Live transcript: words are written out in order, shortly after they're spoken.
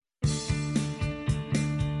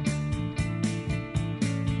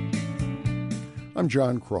I'm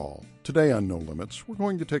John Kroll. Today on No Limits, we're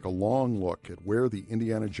going to take a long look at where the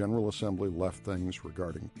Indiana General Assembly left things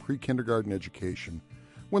regarding pre-kindergarten education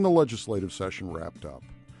when the legislative session wrapped up.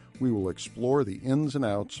 We will explore the ins and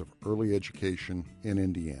outs of early education in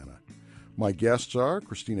Indiana. My guests are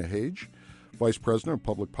Christina Hage, Vice President of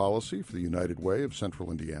Public Policy for the United Way of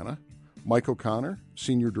Central Indiana, Mike O'Connor,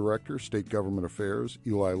 Senior Director, State Government Affairs,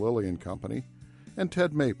 Eli Lilly Company, and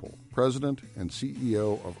Ted Maple, President and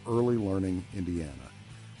CEO of Early Learning Indiana.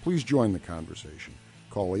 Please join the conversation.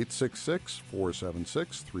 Call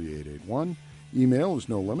 866-476-3881. Email is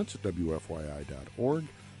nolimits@wfyi.org.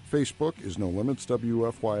 Facebook is No Limits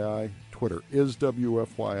WFYI. Twitter is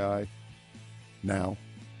WFYI. Now,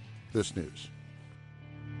 this news.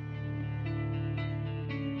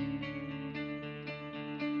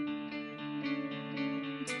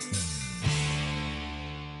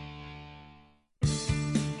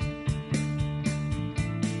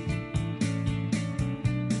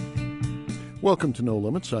 Welcome to No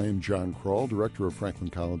Limits. I am John Kroll, Director of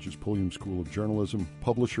Franklin College's Pulliam School of Journalism,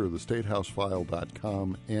 publisher of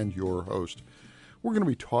theStateHouseFile.com, and your host. We're going to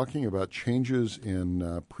be talking about changes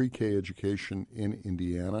in pre-K education in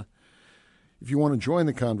Indiana. If you want to join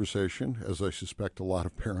the conversation, as I suspect a lot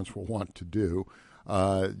of parents will want to do,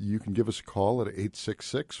 you can give us a call at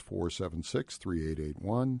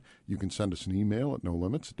 866-476-3881. You can send us an email at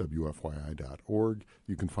nolimits@wfyi.org.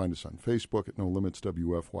 You can find us on Facebook at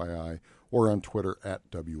nolimitswfyi or on Twitter at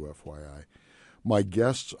WFYI. My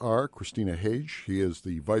guests are Christina Hage. She is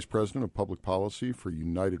the Vice President of Public Policy for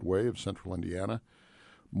United Way of Central Indiana.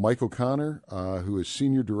 Mike O'Connor, who is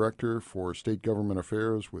Senior Director for State Government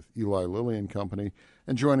Affairs with Eli Lilly Company.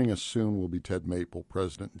 And joining us soon will be Ted Maple,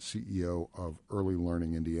 President and CEO of Early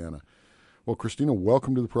Learning Indiana. Well, Christina,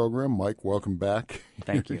 welcome to the program. Mike, welcome back.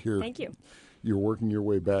 Thank you. Thank you. You're working your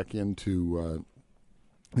way back into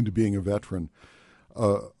being a veteran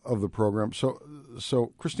of the program.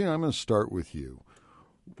 So, Christina, I'm going to start with you.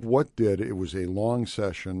 It was a long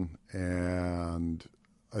session, and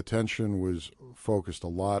attention was focused a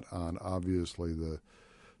lot on, obviously, the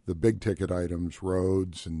big ticket items,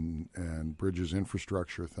 roads and bridges,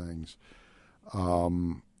 infrastructure things.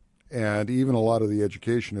 And even a lot of the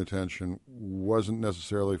education attention wasn't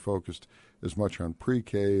necessarily focused as much on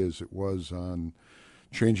pre-K as it was on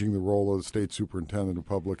changing the role of the state superintendent of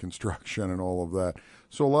public instruction and all of that.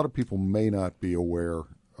 So a lot of people may not be aware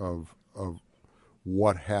of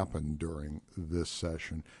what happened during this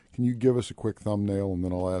session. Can you give us a quick thumbnail, and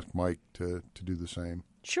then I'll ask Mike to do the same?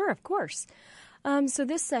 Sure, of course. So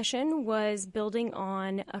this session was building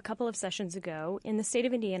on a couple of sessions ago. In the state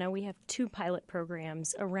of Indiana, we have two pilot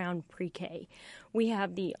programs around pre-K. We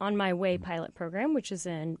have the On My Way pilot program, which is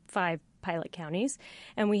in 5 pilot counties,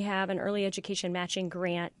 and we have an early education matching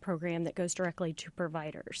grant program that goes directly to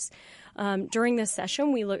providers. During this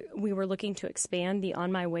session, we were looking to expand the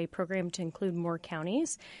On My Way program to include more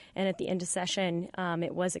counties, and at the end of session,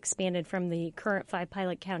 it was expanded from the current 5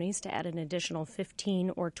 pilot counties to add an additional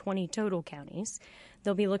 15 or 20 total counties.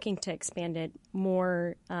 They'll be looking to expand it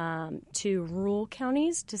more to rural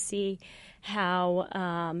counties to see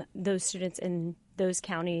how those students in those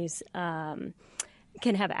counties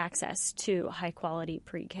can have access to high-quality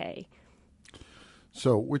pre-K.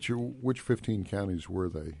 So which 15 counties were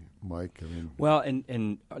they, Mike? I mean, well,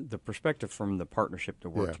 and the perspective from the partnership to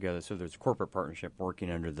work together, so there's a corporate partnership working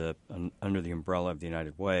under the umbrella of the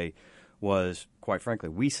United Way, was, quite frankly,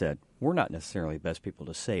 we said, we're not necessarily the best people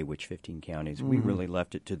to say which 15 counties. Mm-hmm. We really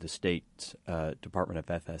left it to the state's Department of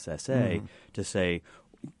FSSA to say,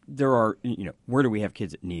 there are, where do we have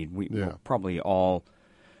kids that need? We'll probably all,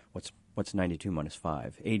 what's 92 minus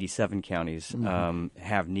 5? 87 counties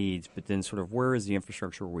have needs, but then sort of where is the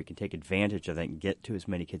infrastructure where we can take advantage of that and get to as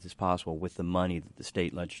many kids as possible with the money that the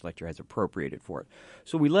state legislature has appropriated for it.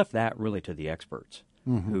 So we left that really to the experts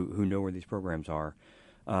who know where these programs are.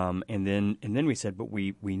 And then we said, but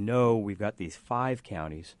we know we've got these 5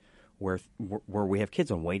 counties where we have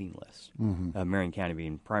kids on waiting lists, Marion County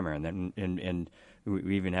being primary, and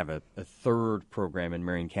we even have a third program in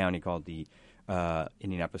Marion County called the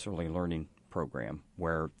Indianapolis Early Learning Program,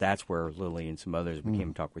 where that's where Lilly and some others came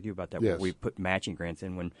and talked with you about that. Yes. Where we put matching grants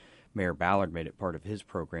in when Mayor Ballard made it part of his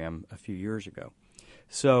program a few years ago.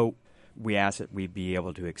 So we asked that we be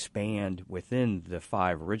able to expand within the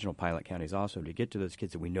 5 original pilot counties also to get to those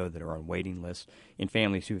kids that we know that are on waiting lists and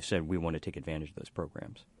families who have said we want to take advantage of those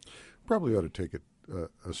programs. Probably ought to take it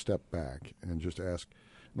a step back and just ask,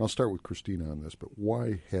 and I'll start with Christina on this, but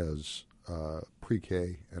why has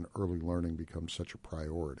pre-K and early learning become such a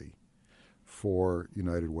priority for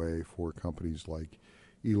United Way, for companies like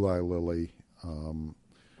Eli Lilly,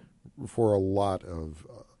 for a lot of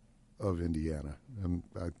of Indiana, and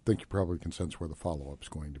I think you probably can sense where the follow-up is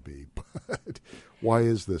going to be, but why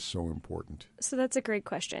is this so important? So that's a great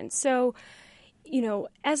question. So,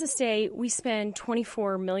 as a state, we spend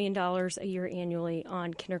 $24 million a year annually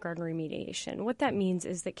on kindergarten remediation. What that means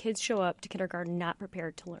is that kids show up to kindergarten not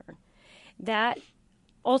prepared to learn. That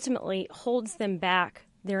ultimately holds them back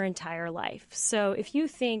their entire life. So if you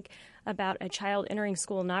think about a child entering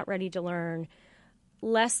school not ready to learn,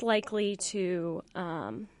 less likely to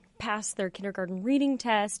pass their kindergarten reading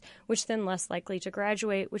test, which then less likely to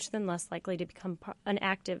graduate, which then less likely to become an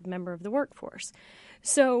active member of the workforce.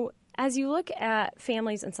 So as you look at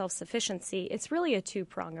families and self-sufficiency, it's really a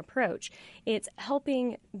two-prong approach. It's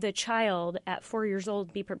helping the child at 4 years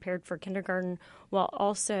old be prepared for kindergarten while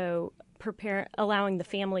also allowing the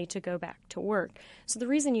family to go back to work. So the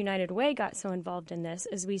reason United Way got so involved in this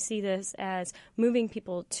is we see this as moving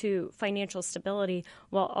people to financial stability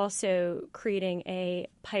while also creating a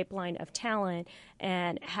pipeline of talent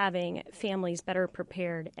and having families better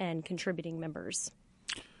prepared and contributing members.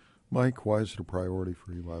 Mike, why is it a priority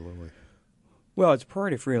for Eli Lilly? Well, it's a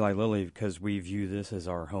priority for Eli Lilly because we view this as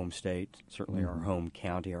our home state, certainly our home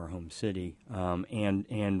county, our home city,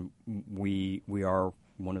 and we are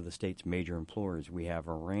one of the state's major employers. We have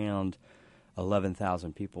around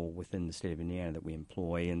 11,000 people within the state of Indiana that we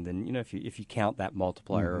employ, and then if you count that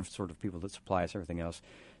multiplier of sort of people that supply us everything else,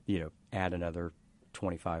 add another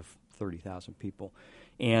 25, 30,000 people.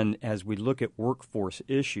 And as we look at workforce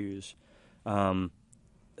issues, as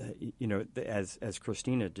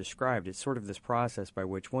Christina described, it's sort of this process by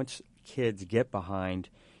which once kids get behind,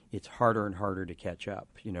 it's harder and harder to catch up.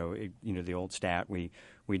 The old stat, we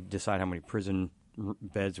decide how many prison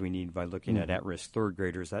beds we need by looking at-risk third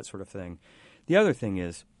graders, that sort of thing. The other thing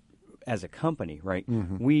is, as a company, right,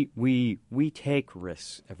 we take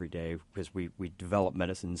risks every day because we develop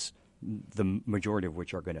medicines, the majority of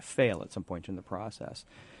which are going to fail at some point in the process.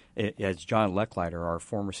 As John Lecklider, our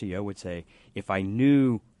former CEO, would say, if I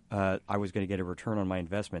knew I was going to get a return on my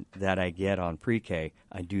investment that I get on pre-K,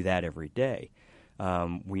 I do that every day.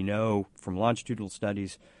 We know from longitudinal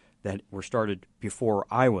studies that were started before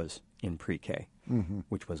I was in pre-K,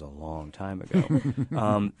 which was a long time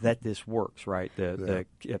ago, that this works, right? The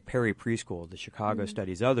Perry Preschool, the Chicago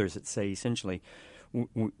studies, others that say essentially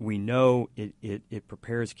we know it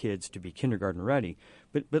prepares kids to be kindergarten ready.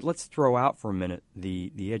 But let's throw out for a minute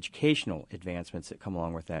the educational advancements that come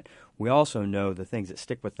along with that. We also know the things that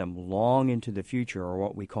stick with them long into the future are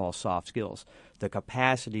what we call soft skills, the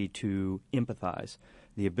capacity to empathize,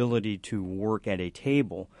 the ability to work at a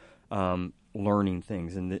table, learning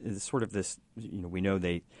things. And it's sort of this, we know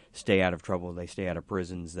they stay out of trouble, they stay out of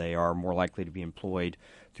prisons, they are more likely to be employed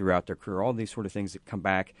throughout their career, all these sort of things that come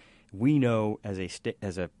back. We know as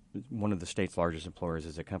one of the state's largest employers,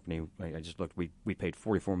 as a company, I just looked, we paid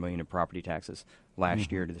 $44 million in property taxes last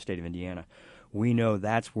year to the state of Indiana. We know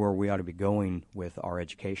that's where we ought to be going with our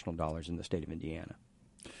educational dollars in the state of Indiana.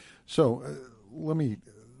 So let me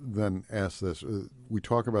then ask this. We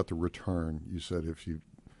talk about the return. You said you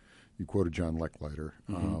quoted John Lecklider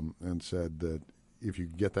and said that if you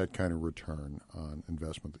get that kind of return on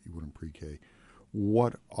investment that you would in pre-K,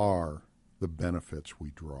 what are the benefits we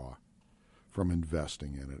draw from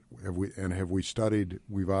investing in it? Have we studied?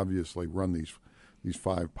 We've obviously run these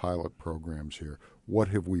 5 pilot programs here. What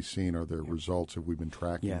have we seen? Are there results? Have we been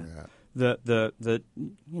tracking that? The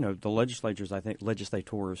legislators, I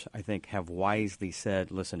think, have wisely said,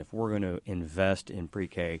 listen, if we're going to invest in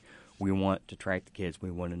pre-K, we want to track the kids. We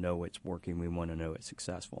want to know it's working. We want to know it's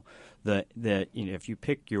successful. If you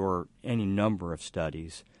pick any number of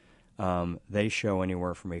studies, they show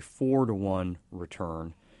anywhere from a 4-to-1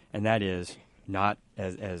 return, and that is not,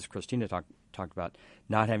 as Christina talked about,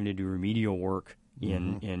 not having to do remedial work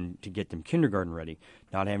in to get them kindergarten ready,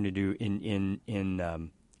 not having to do in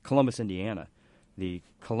Columbus, Indiana. The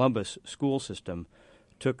Columbus school system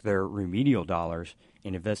took their remedial dollars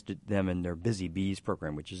and invested them in their Busy Bees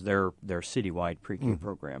program, which is their citywide pre-K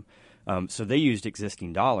program. So they used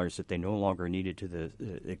existing dollars that they no longer needed to the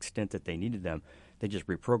extent that they needed them. They just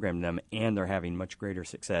reprogrammed them, and they're having much greater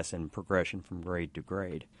success in progression from grade to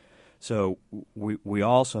grade. So we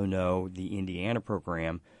also know the Indiana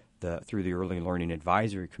program, through the Early Learning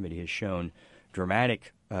Advisory Committee, has shown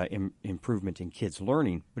dramatic improvement in kids'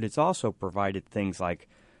 learning, but it's also provided things like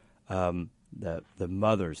the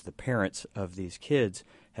mothers, the parents of these kids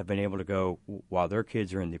have been able to go, while their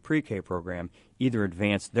kids are in the pre-K program, either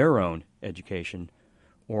advance their own education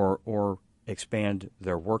or expand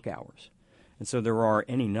their work hours. And so there are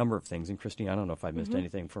any number of things. And Christine, I don't know if I missed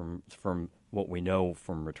anything from what we know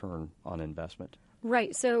from return on investment.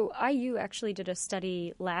 Right. So IU actually did a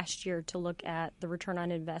study last year to look at the return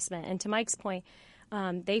on investment. And to Mike's point,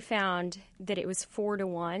 they found that it was 4 to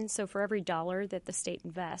 1. So for every dollar that the state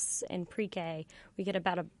invests in pre-K, we get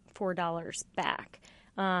about $4 back.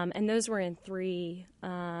 And those were in 3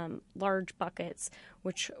 large buckets,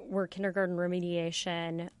 which were kindergarten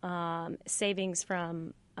remediation, savings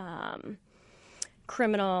from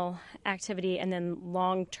criminal activity, and then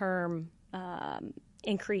long-term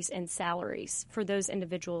increase in salaries for those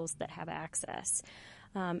individuals that have access.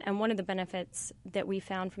 And one of the benefits that we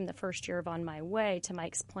found from the first year of On My Way, to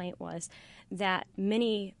Mike's point, was that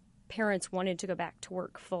many parents wanted to go back to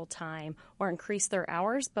work full-time or increase their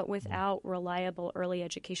hours, but without reliable early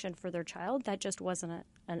education for their child, that just wasn't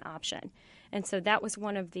an option. And so that was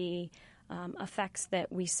one of the effects that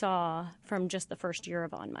we saw from just the first year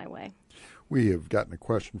of On My Way. We have gotten a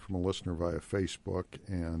question from a listener via Facebook,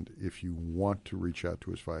 and if you want to reach out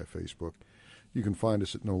to us via Facebook, you can find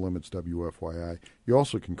us at No Limits WFYI. You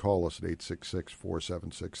also can call us at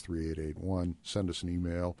 866-476-3881. Send us an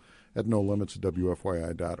email at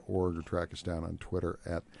nolimits@wfyi.org or track us down on Twitter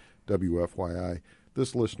at WFYI.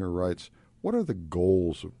 This listener writes, what are the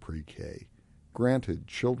goals of pre-K? Granted,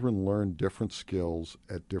 children learn different skills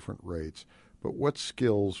at different rates, but what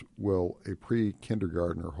skills will a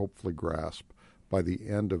pre-kindergartner hopefully grasp by the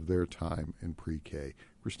end of their time in pre-K?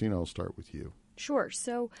 Christina, I'll start with you. Sure.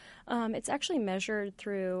 So it's actually measured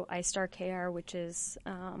through ISTAR-KR, which is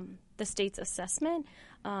the state's assessment,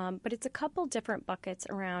 but it's a couple different buckets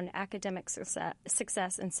around academic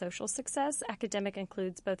success and social success. Academic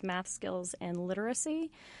includes both math skills and literacy,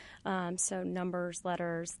 so numbers,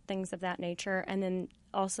 letters, things of that nature, and then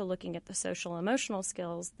also looking at the social emotional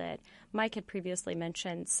skills that Mike had previously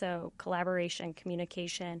mentioned, so collaboration,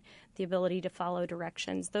 communication, the ability to follow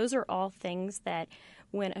directions. Those are all things that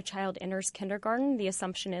when a child enters kindergarten, the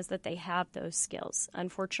assumption is that they have those skills.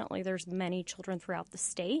 Unfortunately, there's many children throughout the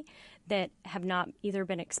state that have not either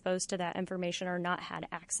been exposed to that information or not had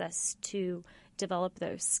access to develop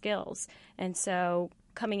those skills. And so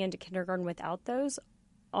coming into kindergarten without those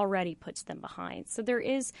already puts them behind. So there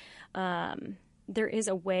is a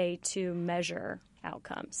way to measure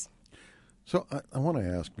outcomes. So I want to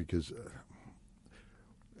ask, because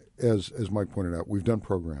as Mike pointed out, we've done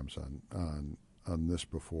programs on this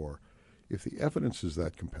before. If the evidence is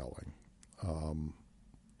that compelling, I'm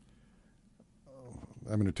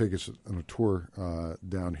going to take us on a tour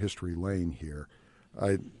down history lane here.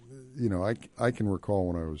 I can recall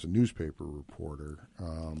when I was a newspaper reporter.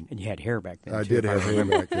 And you had hair back then. I did have hair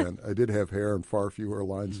back then. I did have hair and far fewer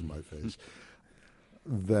lines in my face.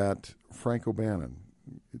 That Frank O'Bannon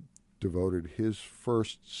devoted his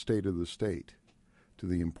first State of the State to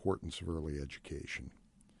the importance of early education.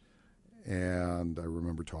 And I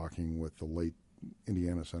remember talking with the late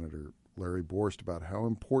Indiana Senator Larry Borst about how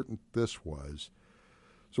important this was.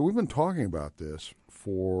 So we've been talking about this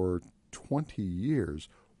for 20 years.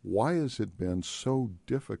 Why has it been so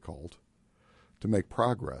difficult to make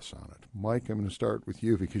progress on it? Mike, I'm going to start with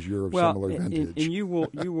you because you're of similar vintage. And you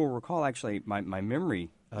will recall, actually, my memory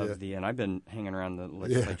of and I've been hanging around the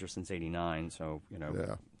legislature since '89, so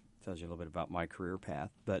tells you a little bit about my career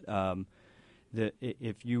path. But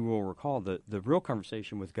if you will recall, the real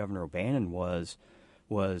conversation with Governor O'Bannon was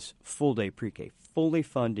full day pre-K, fully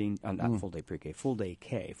funding, not full day pre-K, full day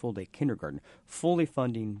K, full day kindergarten, fully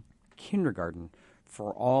funding kindergarten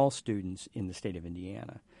for all students in the state of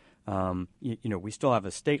Indiana. We still have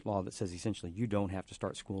a state law that says essentially you don't have to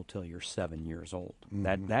start school till you're 7 years old.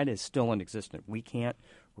 Mm-hmm. That is still in existence. We can't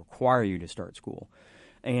require you to start school.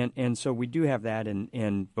 And so we do have that,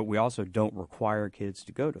 but we also don't require kids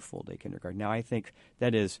to go to full day kindergarten. Now, I think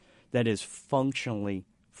that is functionally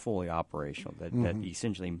fully operational. That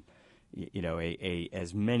essentially,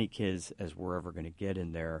 as many kids as we're ever going to get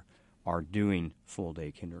in there are doing full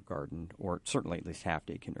day kindergarten, or certainly at least half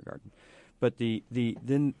day kindergarten. But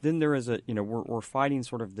then there is we're fighting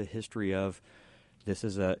sort of the history of this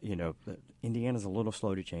is Indiana's a little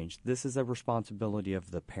slow to change. This is a responsibility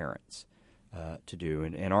of the parents to do,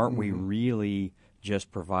 and aren't we really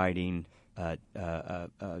just providing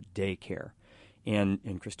daycare?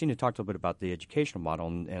 And Christina talked a little bit about the educational model,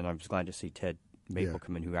 and I was glad to see Ted Maple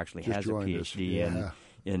come in, who actually has a PhD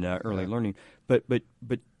in early learning. But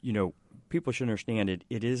people should understand it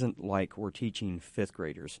isn't like we're teaching fifth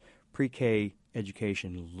graders. Pre-K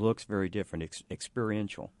education looks very different,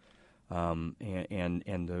 experiential, and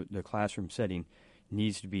the classroom setting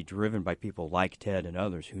needs to be driven by people like Ted and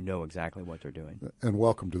others who know exactly what they're doing. And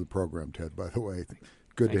welcome to the program, Ted, by the way.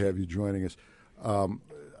 Good to have you joining us. I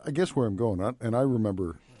guess where I'm going, and I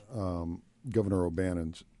remember Governor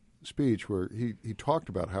O'Bannon's speech where he talked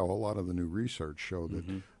about how a lot of the new research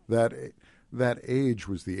showed that age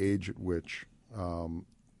was the age at which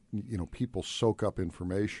people soak up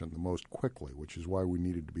information the most quickly, which is why we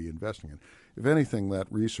needed to be investing in. If anything,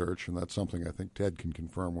 that research, and that's something I think Ted can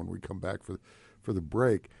confirm when we come back for the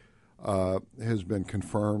break, has been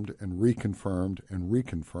confirmed and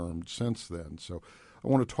reconfirmed since then. So I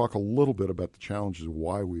want to talk a little bit about the challenges of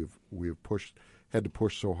why we have had to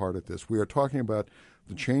push so hard at this. We are talking about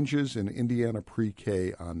the changes in Indiana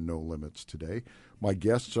pre-K on No Limits today. My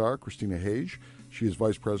guests are Christina Hage. She is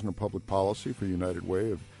Vice President of Public Policy for United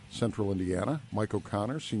Way of Central Indiana. Mike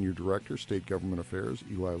O'Connor, Senior Director, State Government Affairs,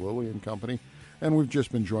 Eli Lilly Company. And we've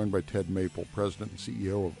just been joined by Ted Maple, President and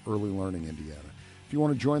CEO of Early Learning Indiana. If you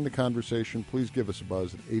want to join the conversation, please give us a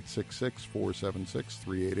buzz at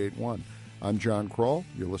 866-476-3881. I'm John Kroll.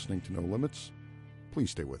 You're listening to No Limits.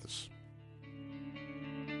 Please stay with us.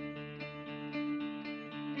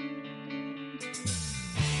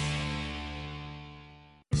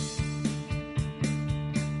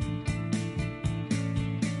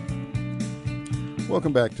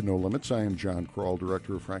 Welcome back to No Limits. I am John Kroll,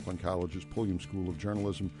 Director of Franklin College's Pulliam School of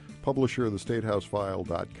Journalism, publisher of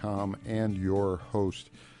theStateHouseFile.com, and your host.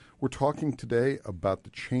 We're talking today about the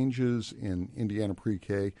changes in Indiana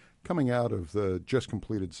pre-K coming out of the just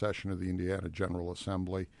completed session of the Indiana General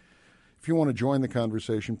Assembly. If you want to join the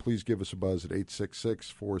conversation, please give us a buzz at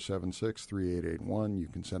 866-476-3881. You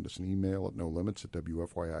can send us an email at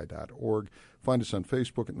nolimits@wfyi.org. Find us on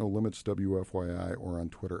Facebook at NoLimitsWFYI or on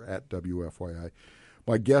Twitter at WFYI.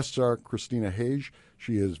 My guests are Christina Hage.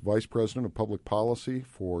 She is Vice President of Public Policy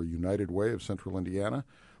for United Way of Central Indiana.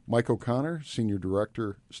 Mike O'Connor, Senior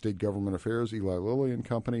Director, State Government Affairs, Eli Lilly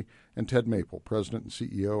Company, and Ted Maple, President and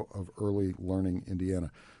CEO of Early Learning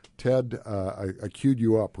Indiana. Ted, I queued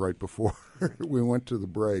you up right before we went to the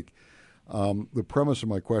break. The premise of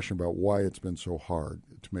my question about why it's been so hard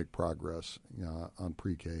to make progress on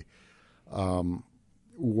pre-K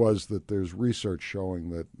was that there's research showing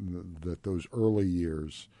that those early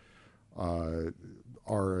years are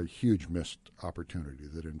a huge missed opportunity,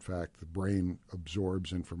 that in fact the brain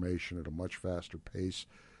absorbs information at a much faster pace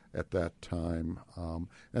at that time,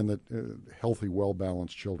 and that healthy,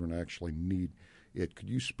 well-balanced children actually need it. Could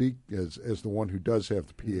you speak, as the one who does have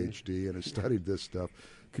the PhD and has studied this stuff,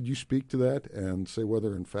 could you speak to that and say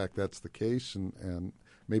whether in fact that's the case and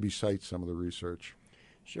maybe cite some of the research?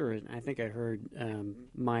 Sure. I think I heard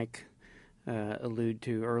Mike allude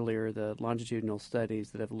to earlier the longitudinal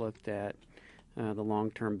studies that have looked at the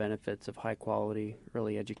long-term benefits of high-quality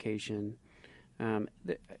early education.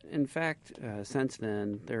 In fact, since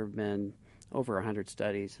then, there have been over 100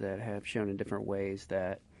 studies that have shown in different ways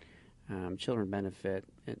that children benefit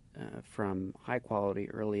from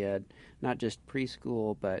high-quality early ed, not just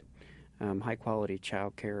preschool, but high-quality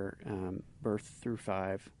child care, birth through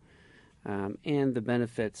 5. And the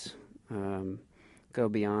benefits go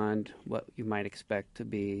beyond what you might expect to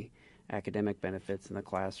be academic benefits in the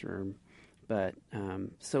classroom, but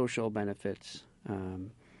social benefits,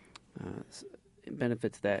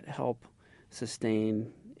 benefits that help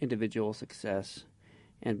sustain individual success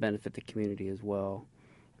and benefit the community as well.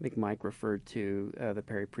 I think Mike referred to the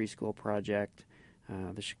Perry Preschool Project,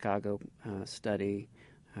 the Chicago study,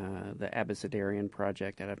 the Abecedarian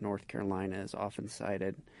Project out of North Carolina is often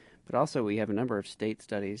cited. But also we have a number of state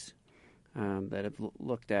studies that have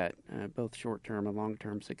looked at both short-term and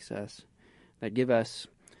long-term success that give us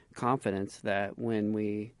confidence that when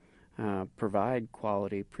we provide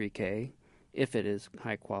quality pre-K, if it is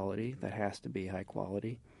high quality, that has to be high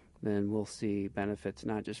quality, then we'll see benefits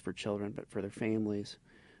not just for children but for their families,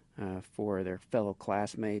 for their fellow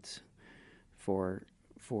classmates, for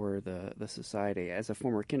the society. As a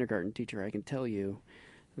former kindergarten teacher, I can tell you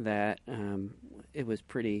that it was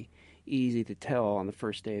pretty easy to tell on the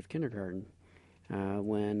first day of kindergarten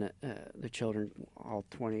when the children, all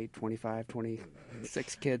 20, 25,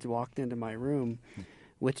 26 kids walked into my room,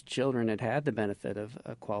 which children had the benefit of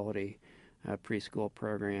a quality preschool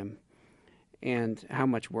program, and how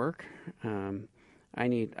much work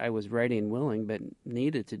I was ready and willing but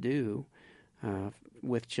needed to do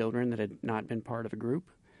with children that had not been part of a group,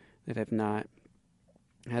 that have not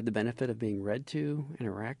had the benefit of being read to,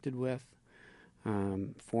 interacted with,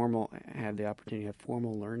 had the opportunity to have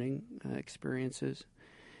formal learning experiences.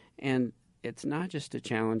 And it's not just a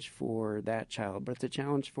challenge for that child, but it's a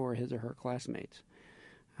challenge for his or her classmates,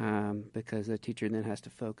 because the teacher then has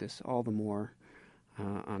to focus all the more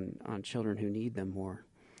on children who need them more.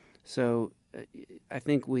 So I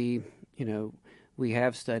think we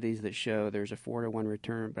have studies that show there's a 4-to-1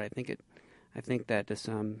 return, but I think that to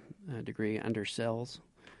some degree undersells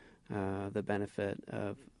the benefit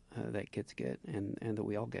of that kids get and that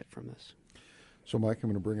we all get from this. So, Mike, I'm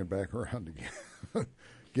going to bring it back around again.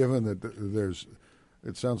 Given that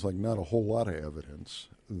it sounds like not a whole lot of evidence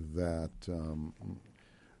that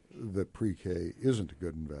that pre-K isn't a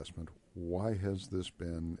good investment, why has this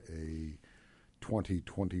been a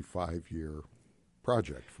 25-year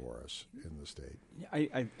project for us in the state?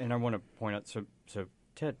 I want to point out, so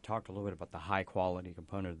Ted talked a little bit about the high-quality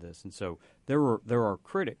component of this, and so there are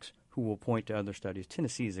critics who will point to other studies.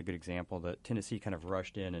 Tennessee is a good example, that Tennessee kind of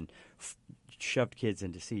rushed in and shoved kids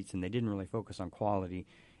into seats, and they didn't really focus on quality,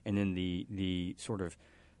 and then the sort of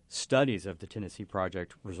studies of the Tennessee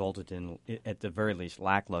project resulted in, at the very least,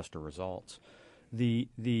 lackluster results. The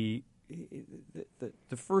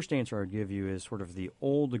first answer I'd give you is sort of the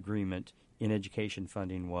old agreement in education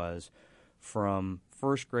funding was from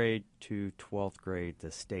first grade to 12th grade, the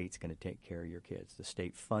state's going to take care of your kids. The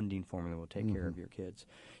state funding formula will take care of your kids.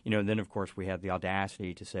 And then, of course, we had the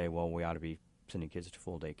audacity to say, well, we ought to be sending kids to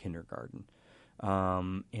full-day kindergarten.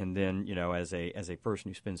 And then, as a person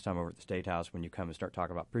who spends time over at the State House, when you come and start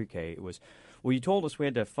talking about pre-K, it was, well, you told us we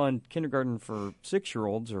had to fund kindergarten for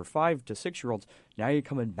 6-year-olds or 5 to 6-year-olds. Now you're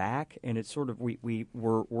coming back, and it's sort of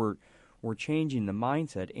we're changing the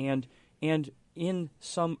mindset, and in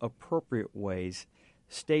some appropriate ways,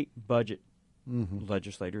 state budget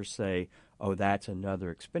legislators say, oh, that's another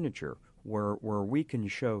expenditure. Where we can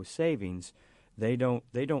show savings, they don't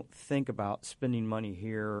think about spending money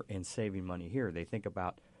here and saving money here. They think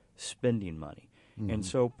about spending money. And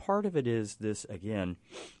so part of it is this, again,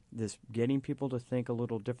 this getting people to think a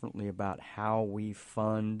little differently about how we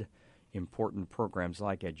fund important programs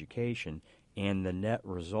like education, and the net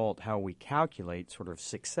result, how we calculate sort of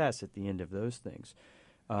success at the end of those things.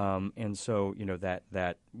 And so,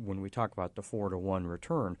 that when we talk about the 4-to-1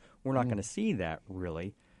 return, we're not going to see that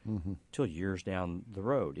really till years down the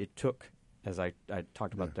road. It took, as I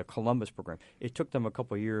talked about the Columbus program, it took them a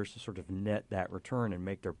couple of years to sort of net that return and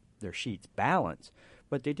make their sheets balance.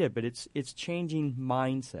 But they did. But it's changing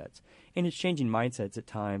mindsets. And it's changing mindsets at a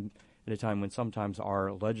time when sometimes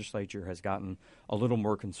our legislature has gotten a little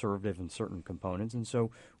more conservative in certain components, and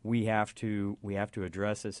so we have to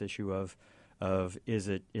address this issue of is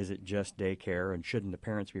it just daycare, and shouldn't the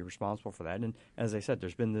parents be responsible for that? And as I said,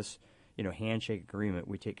 there's been this handshake agreement.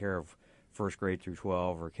 We take care of first grade through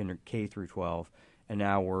 12 or K through 12, and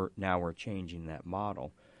now we're changing that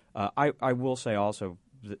model. I will say also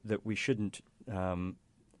that we shouldn't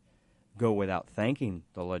go without thanking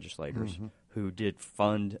the legislators who did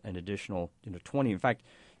fund an additional 20. In fact,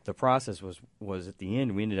 the process was at the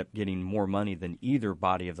end, we ended up getting more money than either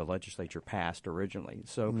body of the legislature passed originally.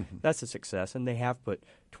 So that's a success, and they have put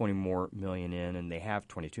 $20 more million in, and they have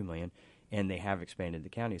 $22 million, and they have expanded the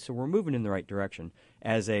county. So we're moving in the right direction.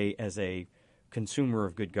 As a consumer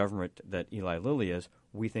of good government that Eli Lilly is,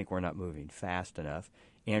 we think we're not moving fast enough.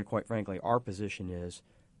 And quite frankly, our position is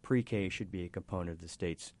pre-K should be a component of the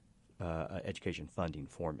state's education funding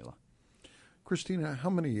formula. Christina, how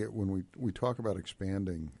many, when we talk about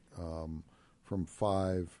expanding from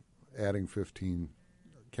 5, adding 15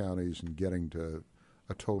 counties and getting to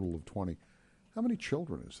a total of 20, how many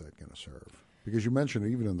children is that going to serve? Because you mentioned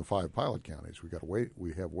even in the 5 pilot counties, we have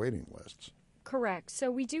waiting lists. Correct.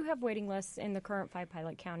 So we do have waiting lists in the current 5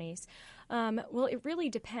 pilot counties. Well, it really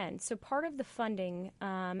depends. So part of the funding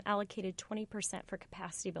allocated 20% for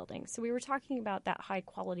capacity building. So we were talking about that high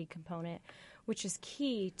quality component, which is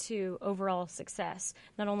key to overall success,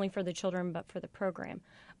 not only for the children but for the program.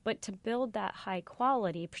 But to build that high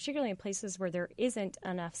quality, particularly in places where there isn't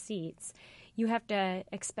enough seats, you have to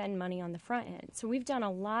expend money on the front end. So we've done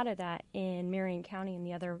a lot of that in Marion County and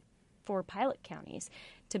the other 4 pilot counties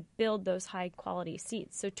to build those high quality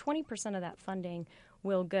seats. So 20% of that funding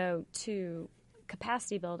will go to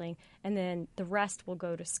capacity building, and then the rest will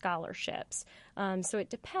go to scholarships. So it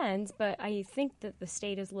depends, but I think that the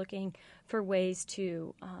state is looking for ways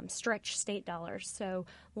to stretch state dollars. So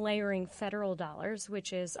layering federal dollars,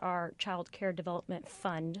 which is our Child Care Development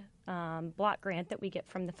Fund block grant that we get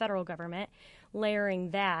from the federal government,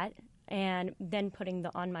 layering that and then putting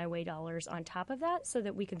the On My Way dollars on top of that so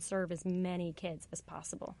that we can serve as many kids as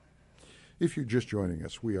possible. If you're just joining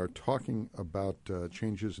us, we are talking about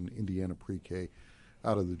changes in Indiana pre-K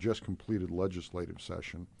out of the just completed legislative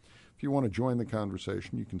session. If you want to join the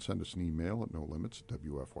conversation, you can send us an email at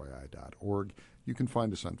nolimits@wfyi.org. You can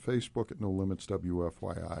find us on Facebook at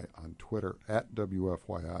NoLimitsWFYI, on Twitter at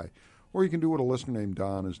WFYI, or you can do what a listener named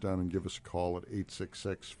Don has done and give us a call at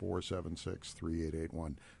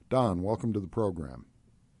 866-476-3881. Don, welcome to the program.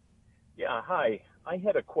 Yeah, hi. I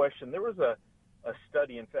had a question. There was a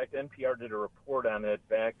study, in fact, NPR did a report on it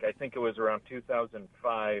back, I think it was around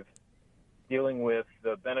 2005, dealing with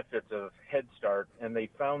the benefits of Head Start, and they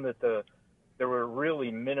found that there were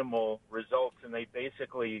really minimal results, and they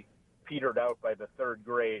basically petered out by the third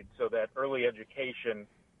grade, so that early education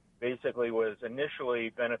basically was initially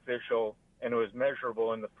beneficial and it was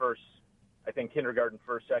measurable in the first, I think, kindergarten,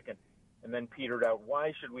 first, second, and then petered out.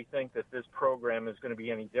 Why should we think that this program is going to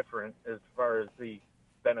be any different as far as the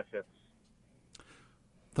benefits?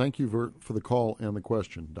 Thank you for the call and the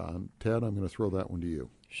question, Don. Ted, I'm going to throw that one to you.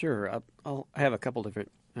 Sure. I have a couple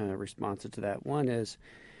different responses to that. One is,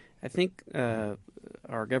 I think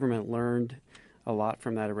our government learned a lot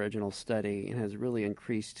from that original study and has really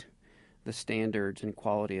increased the standards and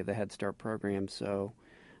quality of the Head Start program. So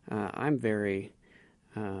I'm very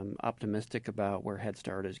optimistic about where Head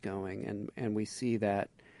Start is going, and we see that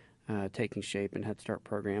taking shape in Head Start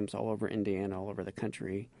programs all over Indiana, all over the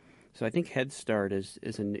country. So I think Head Start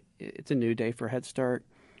it's a new day for Head Start,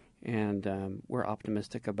 and we're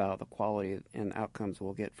optimistic about the quality and outcomes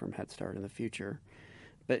we'll get from Head Start in the future.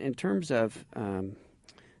 But in terms of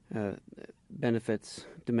benefits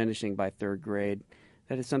diminishing by third grade,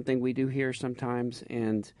 that is something we do hear sometimes,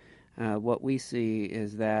 and what we see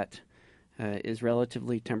is that is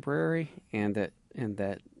relatively temporary, and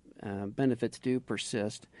that benefits do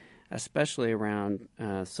persist, especially around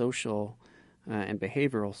social and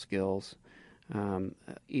behavioral skills,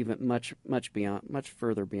 even much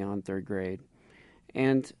further beyond third grade.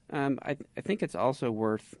 And I think it's also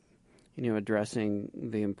worth addressing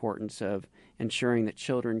the importance of ensuring that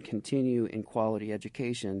children continue in quality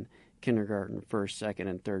education, kindergarten, first, second,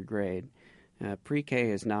 and third grade.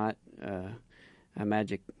 Pre-K is not a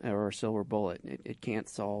magic or a silver bullet. It can't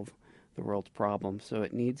solve the world's problems, so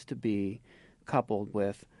it needs to be coupled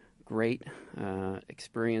with great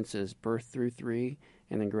experiences birth through 3,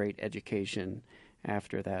 and then great education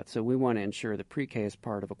after that. So we want to ensure that pre-K is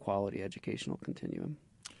part of a quality educational continuum.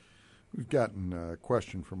 We've gotten a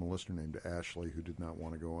question from a listener named Ashley who did not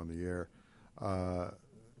want to go on the air.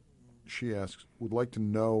 She asks, would like to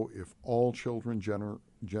know if all children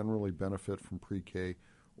generally benefit from pre-K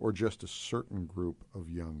or just a certain group of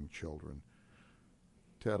young children.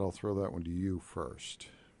 Ted, I'll throw that one to you first.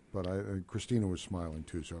 But Christina was smiling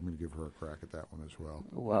too, so I'm going to give her a crack at that one as well.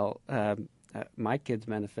 Well, my kids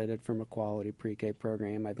benefited from a quality pre-K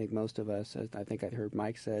program. I think most of us, I think I heard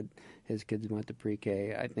Mike said his kids went to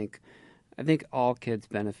pre-K. I think all kids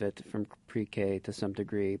benefit from pre-K to some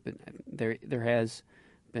degree, but there has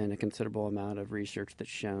been a considerable amount of research that's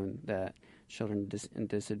shown that children in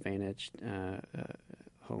disadvantaged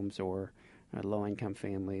homes or low-income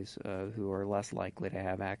families who are less likely to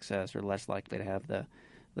have access or less likely to have the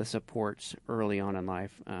supports early on in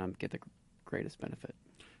life get the greatest benefit.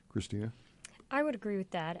 Christina? I would agree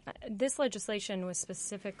with that. This legislation was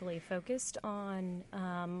specifically focused on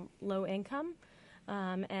low income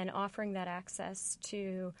and offering that access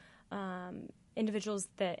to individuals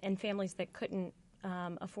and families that couldn't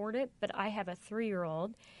afford it. But I have a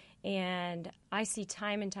 3-year-old, and I see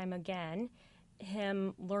time and time again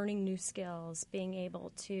him learning new skills, being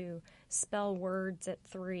able to spell words at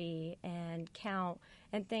 3 and count,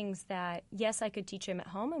 and things that, yes, I could teach him at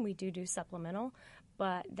home, and we do supplemental,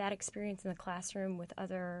 but that experience in the classroom with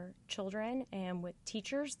other children and with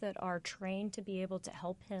teachers that are trained to be able to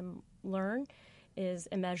help him learn is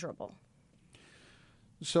immeasurable.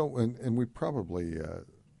 So, and we probably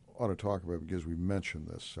ought to talk about it because we mentioned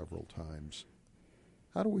this several times.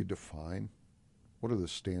 How do we define what are the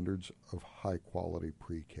standards of high-quality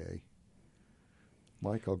pre-K?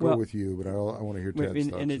 Mike, I'll go with you, but I want to hear Ted's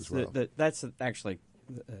thoughts as well. That's actually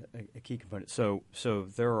a key component. So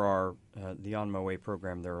there are the On My Way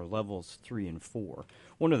program. There are levels 3 and 4.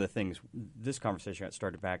 One of the things this conversation got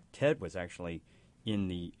started back. Ted was actually in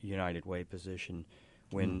the United Way position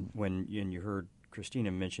when you heard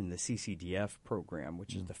Christina mention the CCDF program,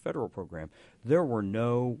 which is the federal program. There were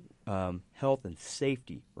no health and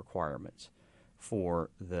safety requirements for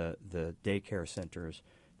the daycare centers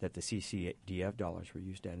that the CCDF dollars were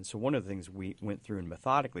used at. And so one of the things we went through and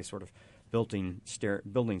methodically sort of building stair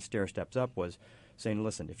steps up was saying,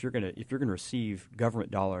 listen, if you're going to receive government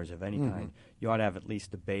dollars of any kind, you ought to have at least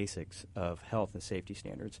the basics of health and safety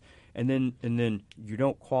standards. And then you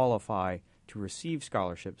don't qualify to receive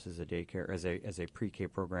scholarships as a daycare as a pre-K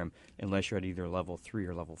program unless you're at either level 3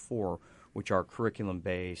 or level 4, which are curriculum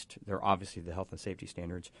based. They're obviously the health and safety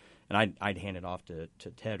standards. And I'd hand it off to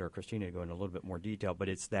Ted or Christina to go into a little bit more detail, but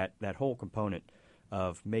it's that whole component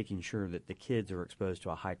of making sure that the kids are exposed to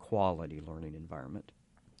a high-quality learning environment.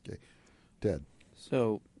 Okay. Ted.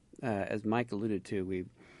 So, as Mike alluded to,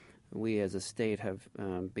 we as a state have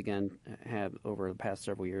over the past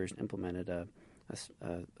several years implemented a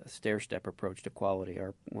a stair-step approach to quality,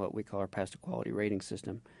 what we call our Path to Quality rating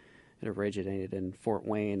system. It originated in Fort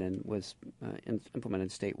Wayne and was implemented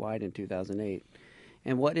statewide in 2008.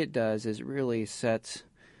 And what it does is really sets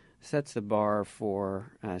the bar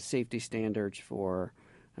for safety standards, for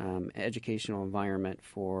educational environment,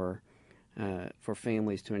 for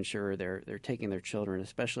families to ensure they're taking their children,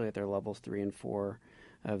 especially at their levels 3 and 4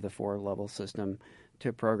 of the 4-level system, to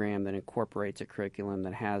a program that incorporates a curriculum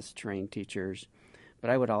that has trained teachers. But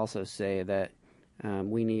I would also say that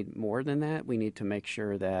we need more than that. We need to make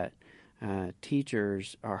sure that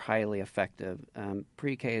teachers are highly effective.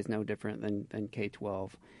 Pre-K is no different than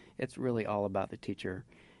K-12. It's really all about the teacher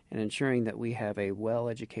and ensuring that we have a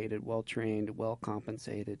well-educated, well-trained,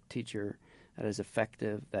 well-compensated teacher that is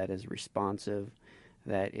effective, that is responsive,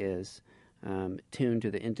 that is tuned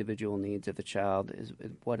to the individual needs of the child is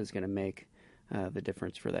what is going to make the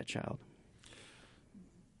difference for that child.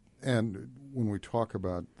 And when we talk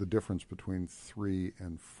about the difference between 3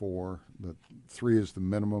 and 4, that 3 is the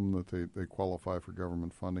minimum that they qualify for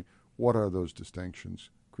government funding, what are those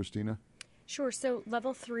distinctions? Christina? Sure. So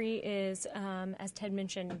level 3 is, as Ted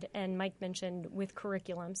mentioned and Mike mentioned, with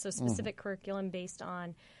curriculum, so specific curriculum based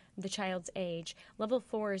on the child's age. Level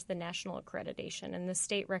 4 is the national accreditation, and the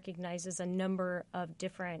state recognizes a number of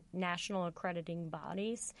different national accrediting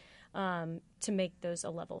bodies to make those a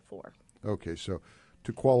level 4. Okay, so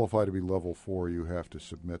to qualify to be level 4, you have to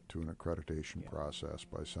submit to an accreditation process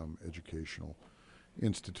by some educational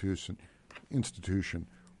institution.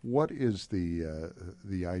 What is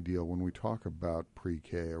the ideal when we talk about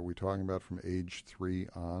pre-K? Are we talking about from age 3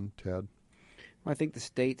 on, Ted? Well, I think the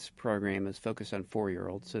state's program is focused on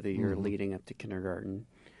 4-year-olds, so the year leading up to kindergarten.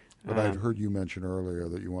 But I'd heard you mention earlier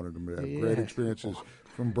that you wanted to have great experiences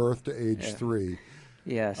from birth to age 3.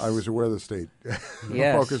 Yes. I was aware the state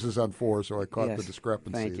focuses on 4, so I caught the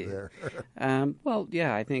discrepancy there.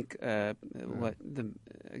 I think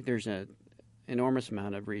there's an enormous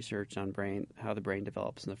amount of research on how the brain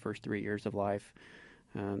develops in the first 3 years of life.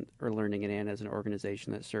 Early Learning Indiana is an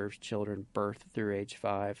organization that serves children birth through age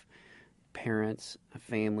 5. Parents,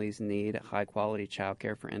 families need high-quality child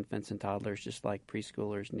care for infants and toddlers, just like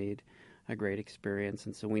preschoolers need a great experience.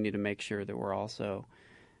 And so we need to make sure that we're also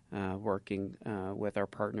working with our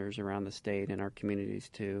partners around the state and our communities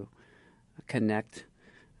to connect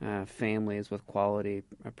families with quality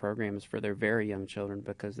programs for their very young children,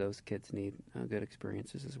 because those kids need good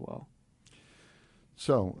experiences as well.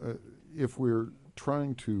 So if we're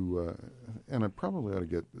trying to, and I probably ought to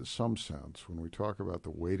get some sense when we talk about the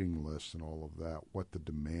waiting lists and all of that, what the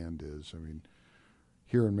demand is. I mean,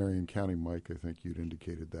 here in Marion County, Mike, I think you'd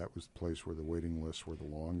indicated that was the place where the waiting lists were the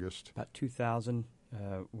longest. About 2,000.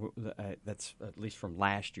 That's at least from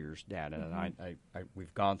last year's data. And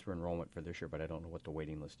we've gone through enrollment for this year, but I don't know what the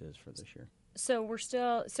waiting list is for this year. So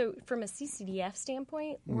from a CCDF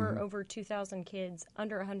standpoint, we're over 2,000 kids,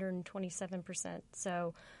 under 127%.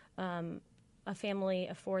 So a family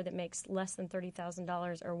of 4 that makes less than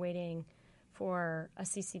 $30,000 are waiting for a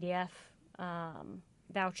CCDF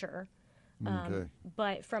voucher.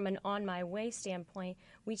 But from an On My Way standpoint,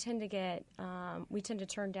 we tend to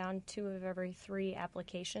turn down 2 of every 3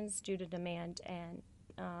 applications due to demand and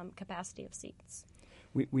capacity of seats.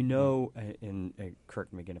 We know, and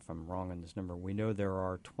correct me again if I'm wrong on this number, we know there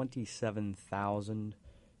are 27,000,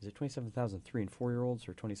 is it 27,000 3 and 4-year-olds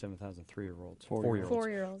or 27,000 3-year-olds?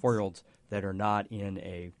 4-year-olds. 4-year-olds that are not in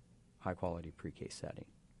a high-quality pre-K setting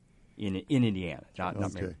in Indiana.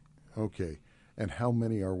 Not maybe. Okay. And how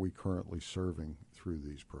many are we currently serving through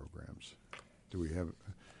these programs? Do we have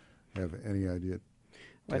any idea?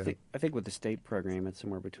 Well, I think with the state program, it's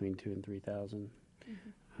somewhere between 2,000 and 3,000.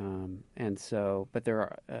 And so, but there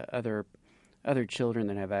are other children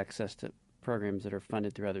that have access to programs that are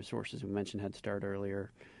funded through other sources. We mentioned Head Start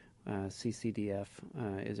earlier. CCDF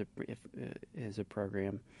is a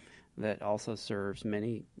program that also serves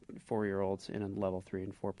many 4-year-olds in a level 3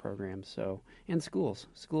 and 4 programs. So, and schools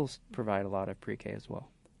provide a lot of pre-K as well.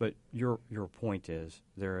 But your point is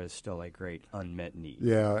there is still a great unmet need.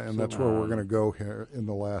 Yeah, and that's where we're going to go here in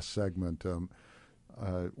the last segment.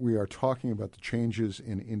 We are talking about the changes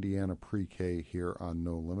in Indiana pre-K here on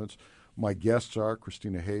No Limits. My guests are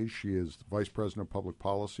Christina Hage. She is the Vice President of Public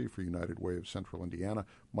Policy for United Way of Central Indiana.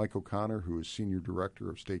 Mike O'Connor, who is Senior Director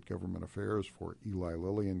of State Government Affairs for Eli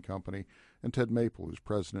Lilly Company. And Ted Maple, who's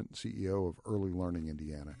President and CEO of Early Learning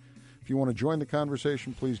Indiana. If you want to join the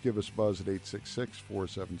conversation, please give us a buzz at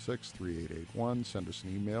 866-476-3881. Send us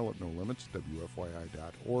an email at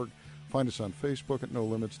nolimits@wfyi.org. Find us on Facebook at No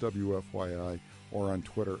Limits WFYI or on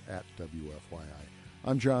Twitter at WFYI.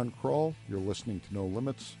 I'm John Kroll. You're listening to No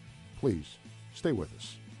Limits. Please stay with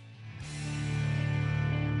us.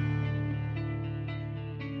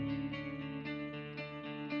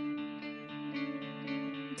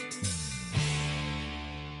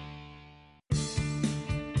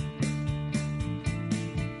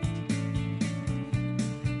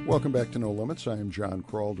 Welcome back to No Limits. I am John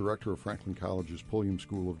Kroll, Director of Franklin College's Pulliam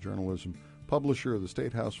School of Journalism, publisher of the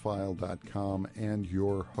StateHouseFile.com, and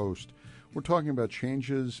your host. We're talking about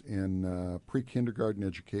changes in pre-kindergarten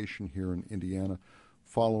education here in Indiana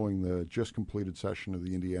following the just completed session of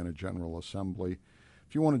the Indiana General Assembly.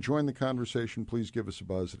 If you want to join the conversation, please give us a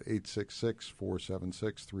buzz at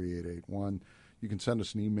 866-476-3881. You can send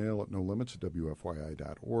us an email at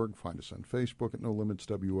nolimits@wfyi.org. Find us on Facebook at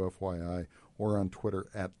nolimitswfyi or on Twitter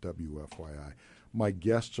at WFYI. My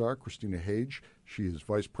guests are Christina Hage. She is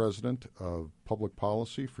Vice President of Public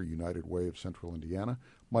Policy for United Way of Central Indiana.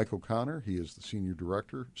 Mike O'Connor, he is the Senior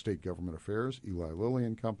Director, State Government Affairs, Eli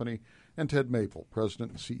Lilly Company. And Ted Maple, President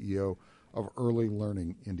and CEO of Early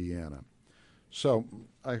Learning Indiana. So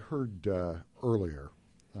I heard earlier,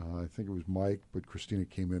 I think it was Mike, but Christina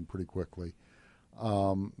came in pretty quickly,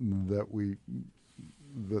 that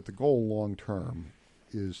the goal long term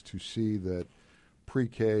is to see that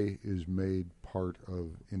pre-K is made part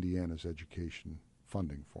of Indiana's education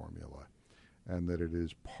funding formula, and that it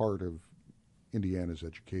is part of Indiana's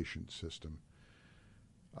education system.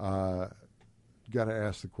 Got to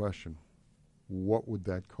ask the question, what would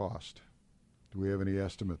that cost? Do we have any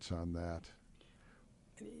estimates on that?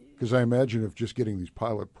 Because I imagine if just getting these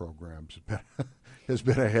pilot programs has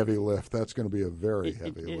been a heavy lift, that's going to be a very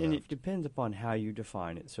heavy lift. And it depends upon how you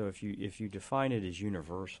define it. So if you define it as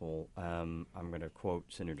universal, I'm going to quote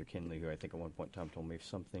Senator Kinley, who I think at one point in time told me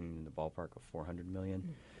something in the ballpark of $400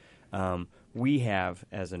 million. We have,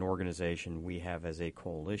 as an organization, we have as a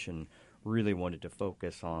coalition, really wanted to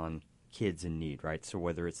focus on kids in need, right? So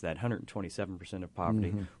whether it's that 127% of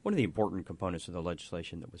poverty, one of the important components of the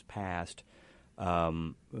legislation that was passed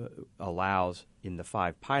allows in the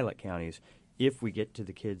 5 pilot counties, if we get to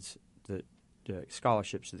the kids, the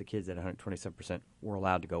scholarships to the kids at 127%, we're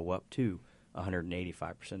allowed to go up to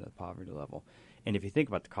 185% of the poverty level. And if you think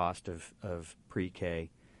about the cost of pre-K,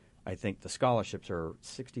 I think the scholarships are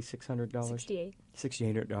 $6,600?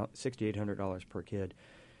 $6,800 per kid.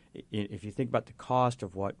 If you think about the cost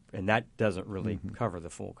of what, and that doesn't really cover the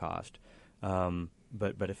full cost,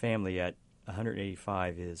 but a family at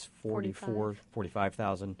 185 is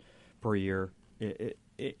 $45,000 per year.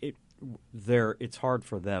 It's hard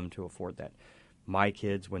for them to afford that. My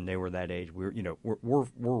kids, when they were that age, we're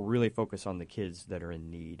really focused on the kids that are in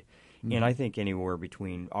need. And I think anywhere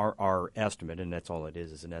between our estimate, and that's all it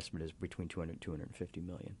is an estimate, is between $200 and $250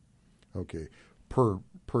 million. Okay, per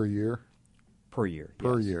year. Per year.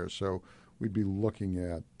 Per yes. year. So we'd be looking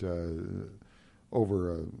at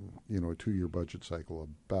over a 2-year budget cycle,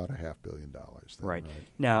 about $500 million. Then, right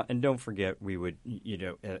now, and don't forget, we would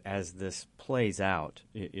as this plays out,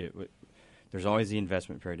 there's always the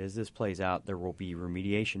investment period. As this plays out, there will be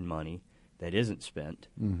remediation money that isn't spent.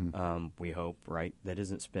 We hope, right? That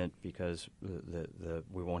isn't spent because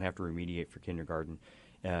we won't have to remediate for kindergarten.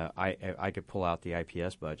 I could pull out the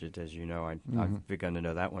IPS budget, as you know. I've begun to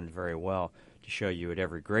know that one very well, to show you at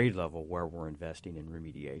every grade level where we're investing in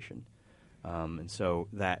remediation. And so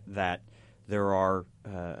that there are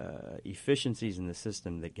efficiencies in the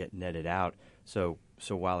system that get netted out. So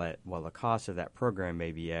while the cost of that program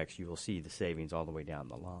may be X, you will see the savings all the way down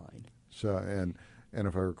the line. So and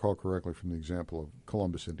if I recall correctly from the example of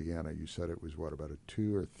Columbus, Indiana, you said it was about a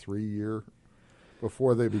 2 or 3 year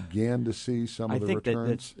before they began to see some of the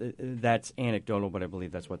returns? I think that's anecdotal, but I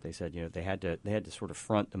believe that's what they said. They had to sort of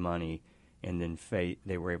front the money, and then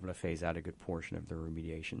they were able to phase out a good portion of their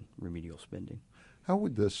remedial spending. How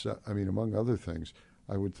would this? Among other things,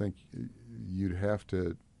 I would think you'd have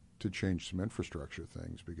to change some infrastructure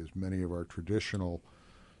things, because many of our traditional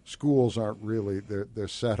schools aren't really they're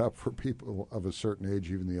set up for people of a certain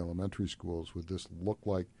age, even the elementary schools. Would this look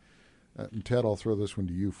like? And Ted, I'll throw this one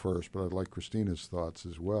to you first, but I'd like Christina's thoughts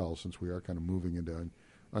as well, since we are kind of moving into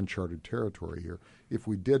uncharted territory here. If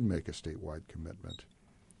we did make a statewide commitment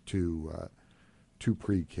to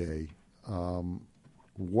pre-K,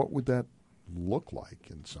 what would that look like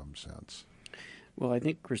in some sense? Well, I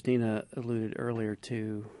think Christina alluded earlier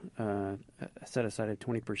to set aside of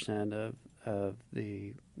 20% of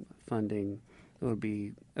the funding that would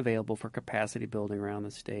be available for capacity building around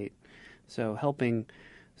the state. So helping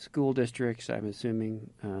school districts, I'm assuming,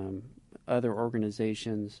 other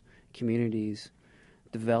organizations, communities,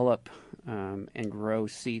 develop and grow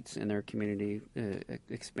seats in their community,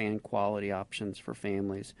 expand quality options for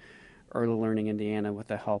families. Early Learning Indiana, with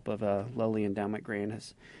the help of a Lilly Endowment Grant,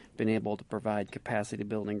 has been able to provide capacity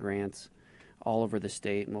building grants all over the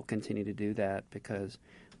state, and will continue to do that, because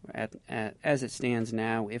as it stands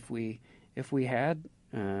now, if we had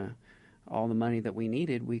all the money that we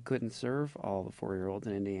needed, we couldn't serve all the 4-year-olds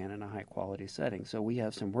in Indiana in a high-quality setting. So we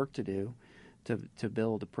have some work to do to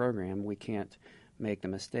build a program. We can't make the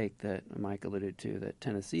mistake that Mike alluded to that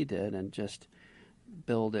Tennessee did and just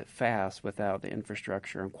build it fast without the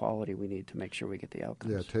infrastructure and quality we need to make sure we get the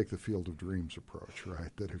outcomes. Yeah, take the field of dreams approach,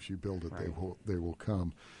 right? That if you build it, they will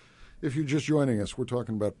come. If you're just joining us, we're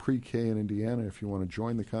talking about pre-K in Indiana. If you want to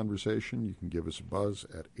join the conversation, you can give us a buzz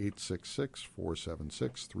at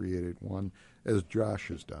 866-476-3881, as Josh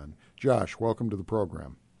has done. Josh, welcome to the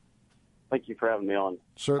program. Thank you for having me on.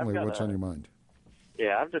 Certainly. What's on your mind?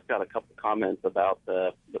 Yeah, I've just got a couple comments about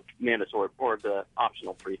the mandatory or the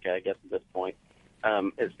optional pre-K, I guess, at this point.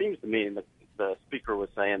 It seems to me that the speaker was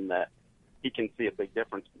saying that he can see a big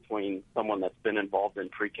difference between someone that's been involved in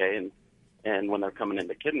pre-K and when they're coming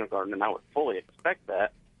into kindergarten, and I would fully expect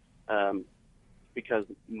that because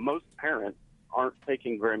most parents aren't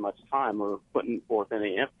taking very much time or putting forth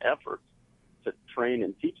any efforts to train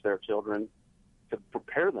and teach their children to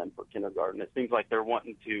prepare them for kindergarten. It seems like they're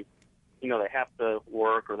wanting to, they have to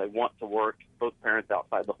work or they want to work, both parents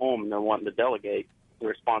outside the home, and they're wanting to delegate the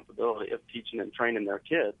responsibility of teaching and training their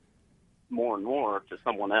kids more and more to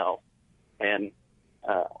someone else. And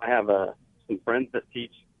I have some friends that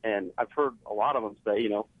teach, and I've heard a lot of them say,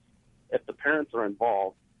 if the parents are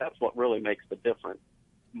involved, that's what really makes the difference,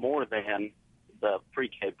 more than the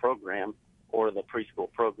pre-K program or the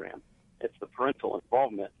preschool program. It's the parental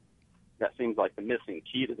involvement that seems like the missing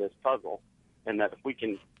key to this puzzle, and that if we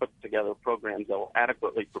can put together programs that will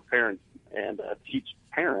adequately prepare and teach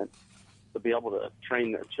parents to be able to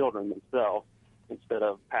train their children themselves instead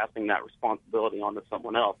of passing that responsibility on to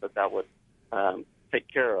someone else, that would take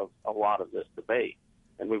care of a lot of this debate.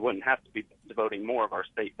 And we wouldn't have to be devoting more of our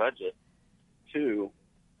state budget to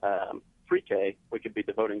pre-K. We could be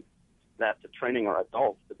devoting that to training our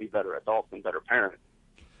adults to be better adults and better parents.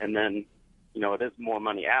 And then, it is more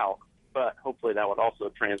money out, but hopefully that would also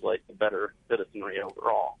translate to better citizenry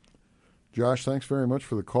overall. Josh, thanks very much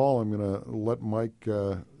for the call. I'm going to let Mike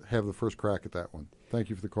have the first crack at that one. Thank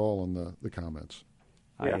you for the call and the comments.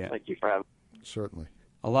 Thank you for having me. Certainly.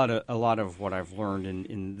 A lot of what I've learned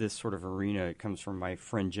in this sort of arena, it comes from my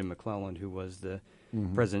friend Jim McClelland, who was the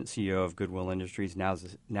president and CEO of Goodwill Industries, now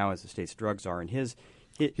as the state's drug czar. And he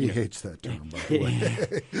hates that term, by the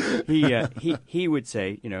way. He would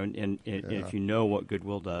say, and if you know what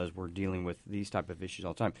Goodwill does, we're dealing with these type of issues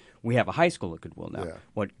all the time. We have a high school at Goodwill now. Yeah.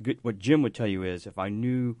 What Jim would tell you is, if I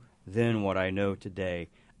knew then what I know today,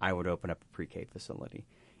 I would open up a pre-K facility.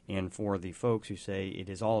 And for the folks who say it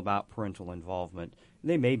is all about parental involvement,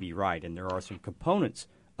 they may be right. And there are some components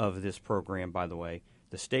of this program, by the way,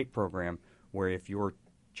 the state program, where if your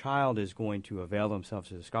child is going to avail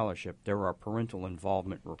themselves of a scholarship, there are parental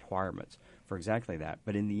involvement requirements for exactly that.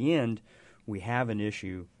 But in the end, we have an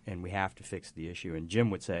issue, and we have to fix the issue. And Jim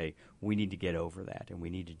would say we need to get over that, and we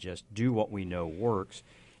need to just do what we know works.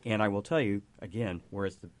 And I will tell you, again,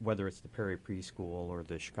 whether it's the Perry Preschool or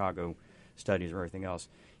the Chicago studies or everything else,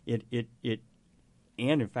 and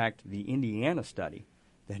in fact, the Indiana study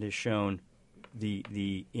that has shown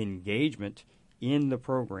the engagement in the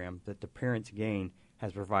program that the parents gain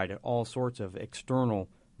has provided all sorts of external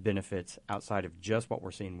benefits outside of just what we're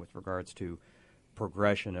seeing with regards to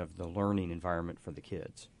progression of the learning environment for the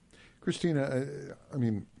kids. Christina,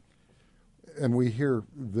 and we hear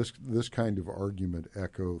this kind of argument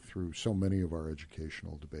echo through so many of our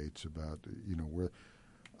educational debates about, where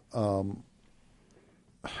I'm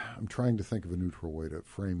trying to think of a neutral way to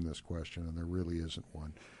frame this question, and there really isn't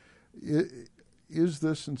one. Is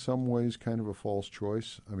this in some ways kind of a false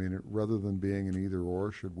choice? Rather than being an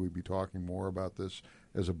either-or, should we be talking more about this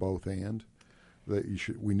as a both-and? That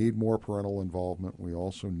we need more parental involvement. We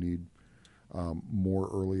also need more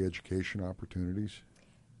early education opportunities.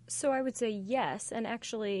 So I would say yes, and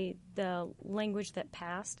actually the language that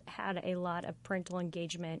passed had a lot of parental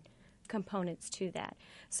engagement components to that.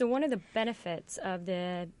 So one of the benefits of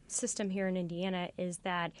the system here in Indiana is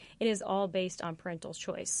that it is all based on parental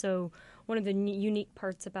choice. So one of the unique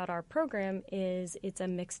parts about our program is it's a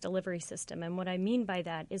mixed delivery system. And what I mean by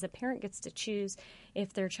that is a parent gets to choose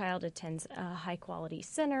if their child attends a high-quality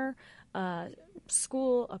center, a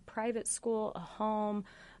school, a private school, a home,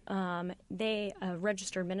 a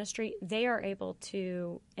registered ministry. They are able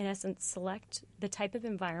to, in essence, select the type of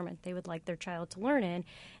environment they would like their child to learn in,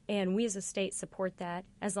 and we as a state support that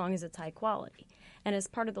as long as it's high quality. And as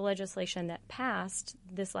part of the legislation that passed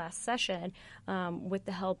this last session, with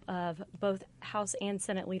the help of both House and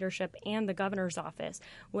Senate leadership and the governor's office,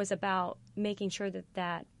 was about making sure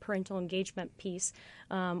that parental engagement piece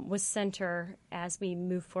was center as we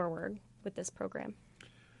move forward with this program.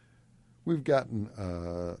 We've gotten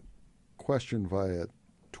a question via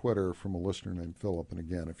Twitter from a listener named Philip. And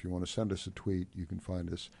again, if you want to send us a tweet, you can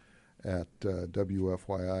find us at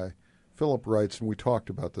WFYI. Philip writes, and we talked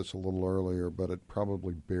about this a little earlier, but it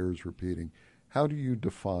probably bears repeating. How do you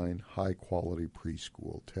define high-quality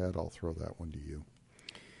preschool? Ted, I'll throw that one to you.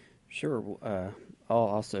 Sure. I'll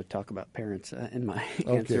also talk about parents in my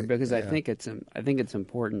answer because I think it's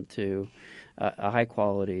important to a high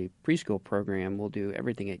quality preschool program will do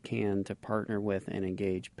everything it can to partner with and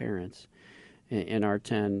engage parents. In our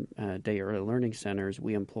 10-day early learning centers,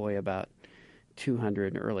 we employ about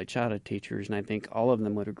 200 early childhood teachers, and I think all of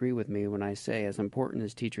them would agree with me when I say, as important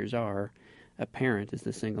as teachers are, a parent is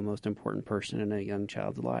the single most important person in a young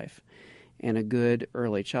child's life. And a good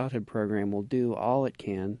early childhood program will do all it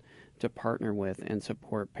can to partner with and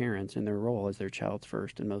support parents in their role as their child's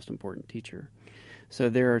first and most important teacher. So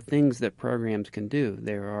there are things that programs can do.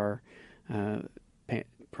 There are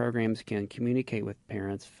programs can communicate with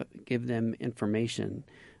parents, give them information.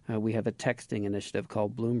 We have a texting initiative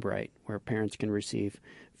called Bloombright, where parents can receive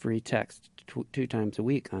free text two times a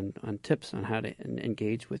week on tips on how to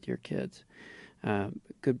engage with your kids.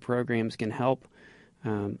 Good programs can help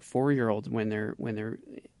 4-year-olds when they're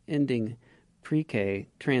ending pre-K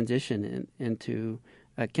transition into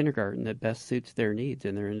a kindergarten that best suits their needs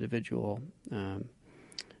and their individual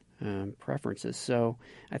preferences. So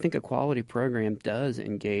I think a quality program does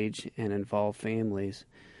engage and involve families.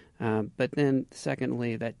 But then,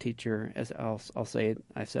 secondly, that teacher, as I'll say it,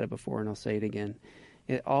 I've said it before and I'll say it again,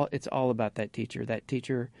 it's all about that teacher. That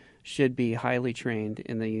teacher should be highly trained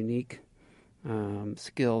in the unique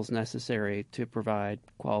skills necessary to provide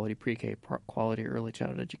quality pre-K, quality early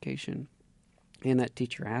childhood education. And that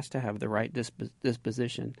teacher has to have the right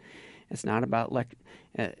disposition. It's not about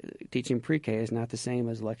teaching pre-K is not the same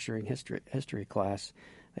as lecturing history class.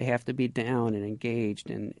 They have to be down and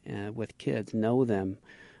engaged with kids, know them,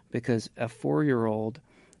 because a 4-year-old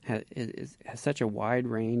has such a wide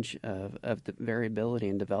range of variability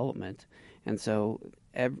and development. And so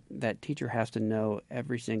that teacher has to know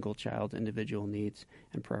every single child's individual needs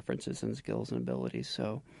and preferences and skills and abilities.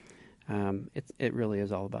 So it really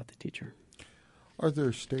is all about the teacher. Are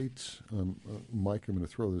there states, Mike, I'm going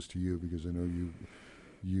to throw this to you because I know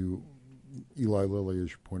you Eli Lilly,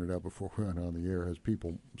 as you pointed out before we went on the air, has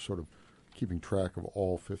people sort of keeping track of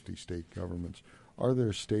all 50 state governments. Are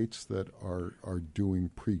there states that are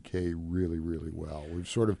doing pre-K really, really well? We've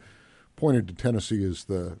sort of pointed to Tennessee as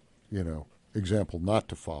the, example not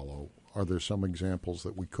to follow. Are there some examples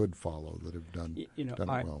that we could follow that have done it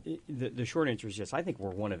well? The short answer is yes. I think we're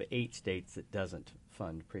one of 8 states that doesn't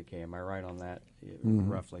fund pre-K. Am I right on that,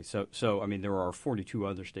 roughly? So I mean, there are 42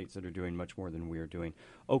 other states that are doing much more than we are doing.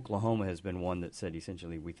 Oklahoma has been one that said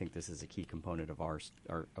essentially we think this is a key component of our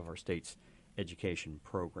state's education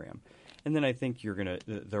program. And then I think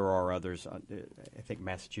there are others. I think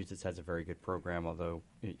Massachusetts has a very good program, although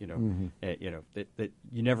that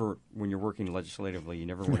you never, when you're working legislatively, you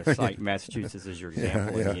never want to cite Massachusetts as your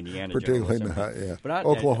example in the Indiana particularly not. Yeah. But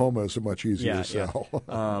Oklahoma is a much easier sell.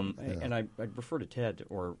 And I'd refer to Ted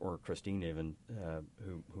or Christine even,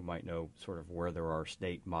 who might know sort of where there are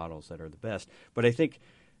state models that are the best. But I think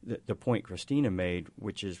the point Christina made,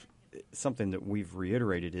 which is something that we've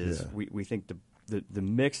reiterated, is we think the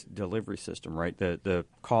mixed delivery system, right? The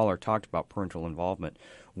caller talked about parental involvement.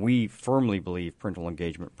 We firmly believe parental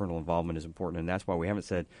engagement, parental involvement is important, and that's why we haven't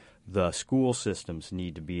said the school systems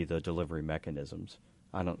need to be the delivery mechanisms.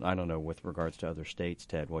 I don't know with regards to other states,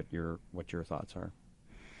 Ted, what your thoughts are.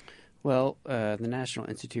 Well, the National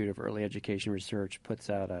Institute of Early Education Research puts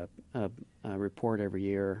out a report every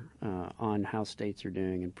year on how states are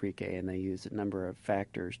doing in pre-K, and they use a number of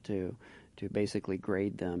factors to basically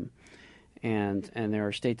grade them. And there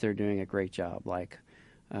are states that are doing a great job, like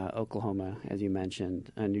Oklahoma, as you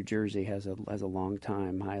mentioned. New Jersey has a long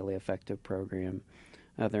time, highly effective program.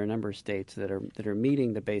 There are a number of states that are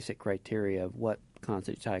meeting the basic criteria of what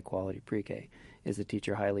constitutes high quality pre-K. Is the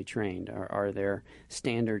teacher highly trained? Are there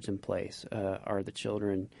standards in place? Are the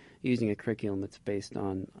children using a curriculum that's based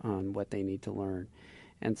on what they need to learn?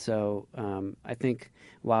 And so I think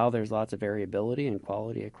while there's lots of variability in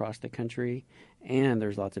quality across the country, and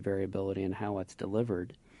there's lots of variability in how it's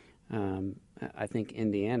delivered, I think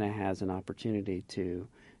Indiana has an opportunity to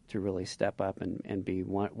really step up and be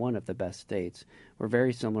one of the best states. We're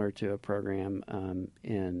very similar to a program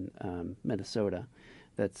in Minnesota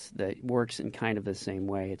that works in kind of the same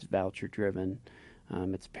way. It's voucher driven,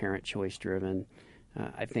 it's parent choice driven.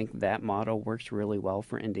 I think that model works really well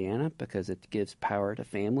for Indiana because it gives power to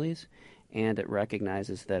families, and it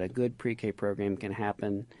recognizes that a good pre-K program can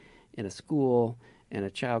happen in a school and a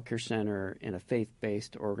child care center and a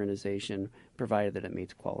faith-based organization, provided that it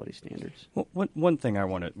meets quality standards. Well, one thing I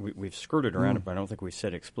want to, we've skirted around it, but I don't think we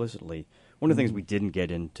said explicitly. One of the things we didn't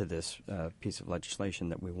get into this piece of legislation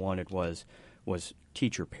that we wanted was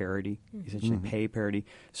teacher parity, essentially pay parity.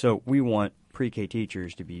 So we want pre-K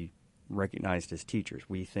teachers to be recognized as teachers.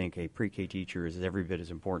 We think a pre-K teacher is every bit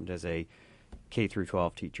as important as a K through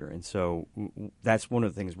 12 teacher, and so that's one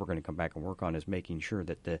of the things we're going to come back and work on, is making sure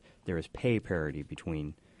that there is pay parity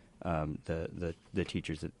between the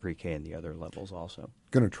teachers at pre-K and the other levels also.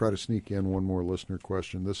 Going to try to sneak in one more listener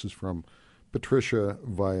question. This is from Patricia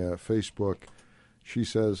via Facebook. She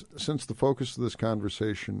says, since the focus of this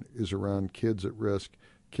conversation is around kids at risk,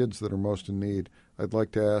 kids that are most in need, I'd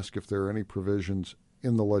like to ask if there are any provisions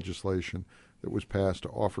in the legislation that was passed to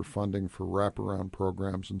offer funding for wraparound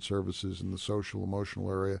programs and services in the social emotional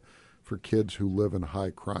area for kids who live in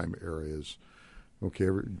high crime areas. Okay,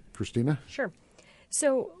 Christina? Sure.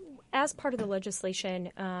 So as part of the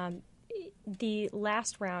legislation, the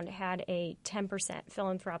last round had a 10%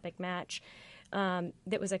 philanthropic match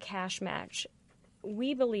that was a cash match.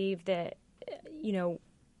 We believe that,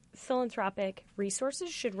 philanthropic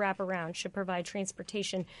resources should wrap around, should provide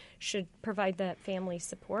transportation, should provide the family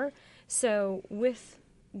support. So with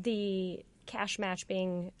the cash match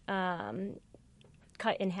being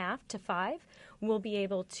cut in half to 5, we'll be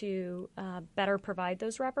able to better provide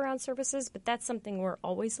those wraparound services. But that's something we're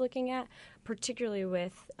always looking at, particularly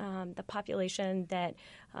with the population that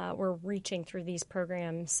we're reaching through these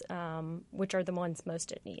programs, which are the ones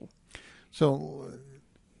most at need. So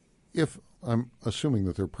if I'm assuming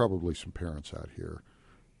that there are probably some parents out here,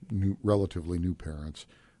 relatively new parents,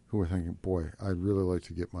 who are thinking, boy, I'd really like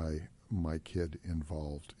to get my kid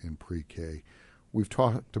involved in pre-K. We've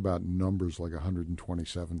talked about numbers like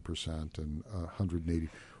 127% and 180.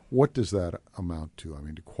 What does that amount to? I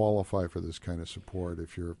mean, to qualify for this kind of support,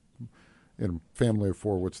 if you're in a family of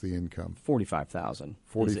 4, what's the income?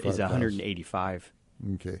 $45,000 is 185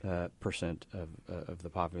 percent of the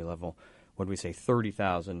poverty level. What do we say?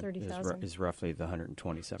 30,000 is roughly the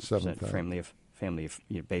 127% family of,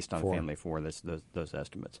 based on family of 4. That's those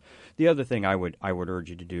estimates. The other thing I would urge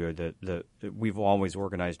you to do that we've always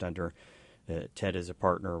organized under. Ted is a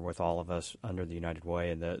partner with all of us under the United Way,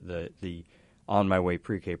 and the On My Way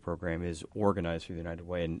pre-K program is organized through the United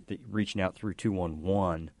Way, and reaching out through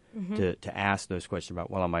 211 to ask those questions about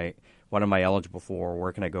what am I eligible for,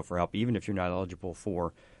 where can I go for help. Even if you're not eligible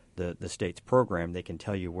for the state's program, they can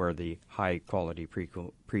tell you where the high quality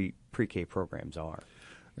pre-K programs are.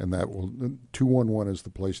 And that 211 is the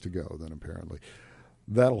place to go then, apparently.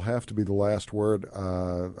 That'll have to be the last word,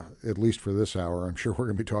 at least for this hour. I'm sure we're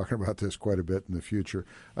going to be talking about this quite a bit in the future.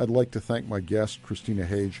 I'd like to thank my guest, Christina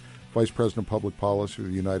Hage, Vice President of Public Policy of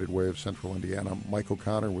the United Way of Central Indiana, Mike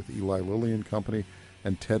O'Connor with Eli Lilly Company,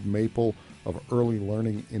 and Ted Maple of Early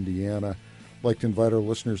Learning Indiana. I'd like to invite our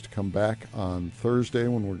listeners to come back on Thursday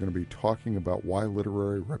when we're going to be talking about why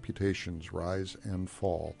literary reputations rise and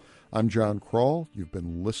fall. I'm John Kroll. You've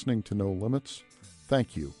been listening to No Limits.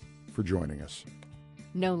 Thank you for joining us.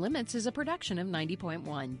 No Limits is a production of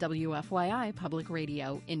 90.1 WFYI Public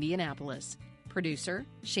Radio, Indianapolis. Producer,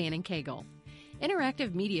 Shannon Cagle.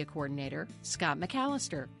 Interactive Media Coordinator, Scott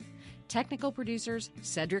McAllister. Technical producers,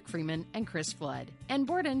 Cedric Freeman and Chris Flood. And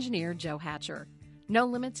Board Engineer, Joe Hatcher. No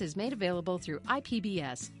Limits is made available through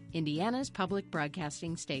IPBS, Indiana's public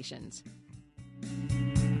broadcasting stations.